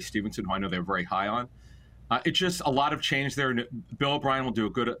Ramondre Stevenson, who I know they're very high on. It's just a lot of change there. Bill O'Brien will do a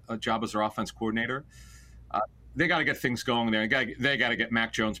good job as their offense coordinator. They got to get things going there. They got to get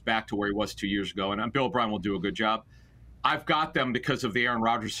Mac Jones back to where he was 2 years ago, and Bill O'Brien will do a good job. I've got them because of the Aaron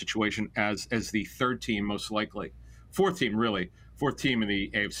Rodgers situation as the third team, most likely. Fourth team in the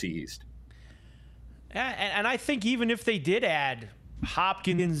AFC East. And I think even if they did add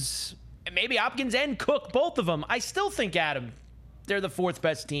Hopkins, maybe Hopkins and Cook, both of them, I still think, Adam, they're the fourth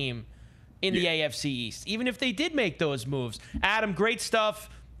best team in the AFC East, even if they did make those moves. Adam, great stuff.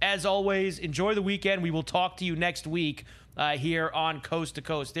 As always, enjoy the weekend. We will talk to you next week here on Coast to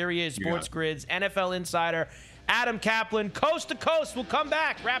Coast. There he is, Sports Grid's NFL insider, Adam Caplan. Coast to Coast. We'll come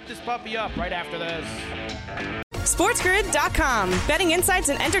back, wrap this puppy up right after this. SportsGrid.com. Betting insights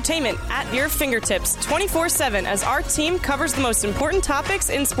and entertainment at your fingertips 24/7 as our team covers the most important topics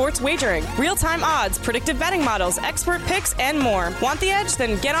in sports wagering. Real-time odds, predictive betting models, expert picks, and more. Want the edge?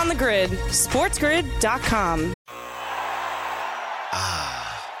 Then get on the grid. SportsGrid.com.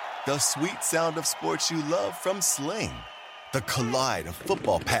 The sweet sound of sports you love from Sling. The collide of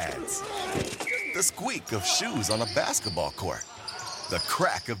football pads. The squeak of shoes on a basketball court. The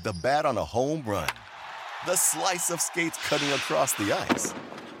crack of the bat on a home run. The slice of skates cutting across the ice.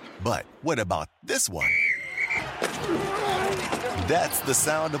 But what about this one? That's the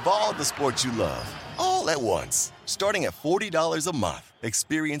sound of all the sports you love, all at once. Starting at $40 a month.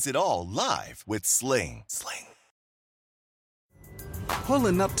 Experience it all live with Sling.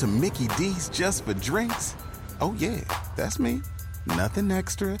 Pulling up to Mickey D's just for drinks? Oh yeah, that's me. Nothing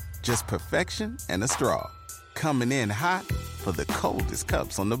extra, just perfection and a straw. Coming in hot for the coldest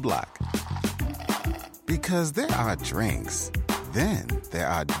cups on the block. Because there are drinks. Then there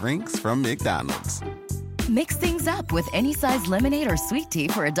are drinks from McDonald's. Mix things up with any size lemonade or sweet tea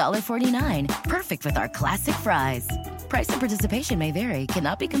for $1.49. Perfect with our classic fries. Price and participation may vary.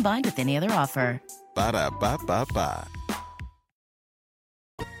 Cannot be combined with any other offer. Ba-da-ba-ba-ba.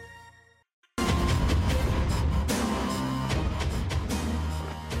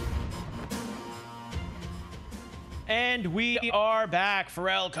 And we are back.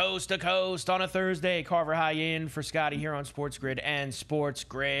 Ferrall Coast to Coast on a Thursday. Carver High in for Scotty here on Sports Grid and Sports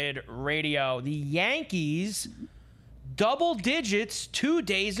Grid Radio. The Yankees, double digits 2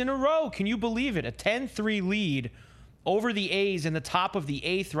 days in a row. Can you believe it? A 10-3 lead over the A's in the top of the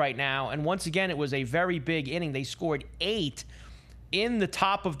eighth right now. And once again, it was a very big inning. They scored 8 in the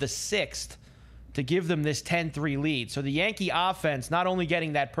top of the sixth to give them this 10-3 lead. So the Yankee offense not only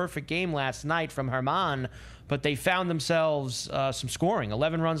getting that perfect game last night from Herman, but they found themselves some scoring.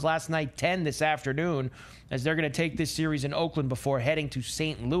 11 runs last night, 10 this afternoon, as they're going to take this series in Oakland before heading to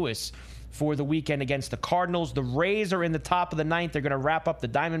St. Louis for the weekend against the Cardinals. The Rays are in the top of the ninth. They're going to wrap up the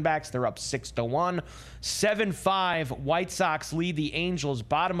Diamondbacks. They're up 6-1. 7-5. White Sox lead the Angels,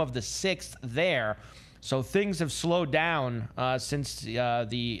 bottom of the sixth there. So things have slowed down since a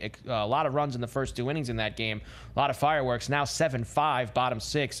lot of runs in the first 2 innings in that game. A lot of fireworks. Now 7-5, bottom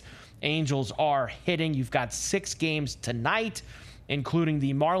six. Angels are hitting. You've got 6 games tonight, including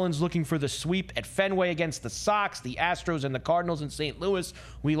the Marlins looking for the sweep at Fenway against the Sox, the Astros and the Cardinals in St. Louis.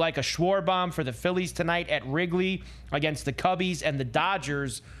 We like a Schwarber for the Phillies tonight at Wrigley against the Cubbies, and the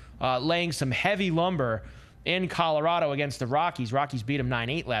Dodgers laying some heavy lumber in Colorado against the Rockies. Rockies beat them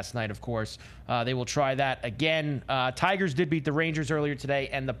 9-8 last night, of course. They will try that again. Tigers did beat the Rangers earlier today,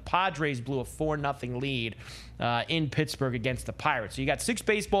 and the Padres blew a 4-0 lead in Pittsburgh against the Pirates. So you got 6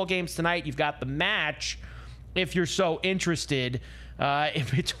 baseball games tonight. You've got the match, if you're so interested, in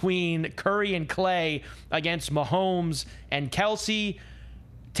between Curry and Clay against Mahomes and Kelsey.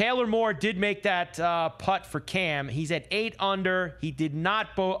 Taylor Moore did make that putt for Cam. He's at 8 under. He did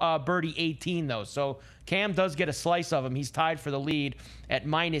not birdie 18, though. So Cam does get a slice of him. He's tied for the lead at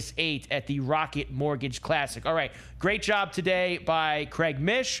 -8 at the Rocket Mortgage Classic. All right, great job today by Craig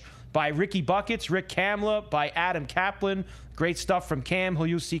Mish. by Ricky Buckets, Rick Kamla, by Adam Caplan. Great stuff from Cam, who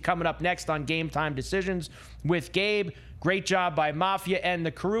you'll see coming up next on Game Time Decisions with Gabe. Great job by Mafia and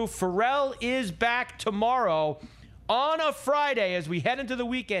the crew. Ferrall is back tomorrow on a Friday as we head into the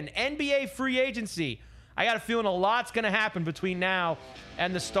weekend. NBA free agency. I got a feeling a lot's going to happen between now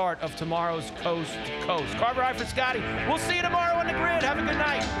and the start of tomorrow's Coast to Coast. Carver, I for Scotty. We'll see you tomorrow on the grid. Have a good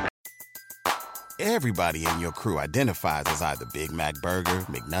night. Everybody in your crew identifies as either Big Mac Burger,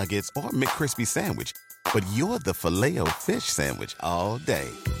 McNuggets, or McCrispy Sandwich. But you're the Filet-O-Fish Sandwich all day.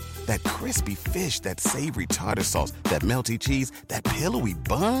 That crispy fish, that savory tartar sauce, that melty cheese, that pillowy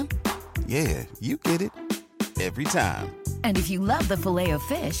bun. Yeah, you get it. Every time. And if you love the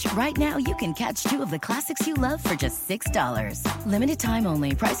Filet-O-Fish, right now you can catch 2 of the classics you love for just $6. Limited time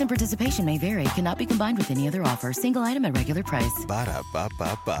only. Price and participation may vary. Cannot be combined with any other offer. Single item at regular price.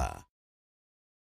 Ba-da-ba-ba-ba.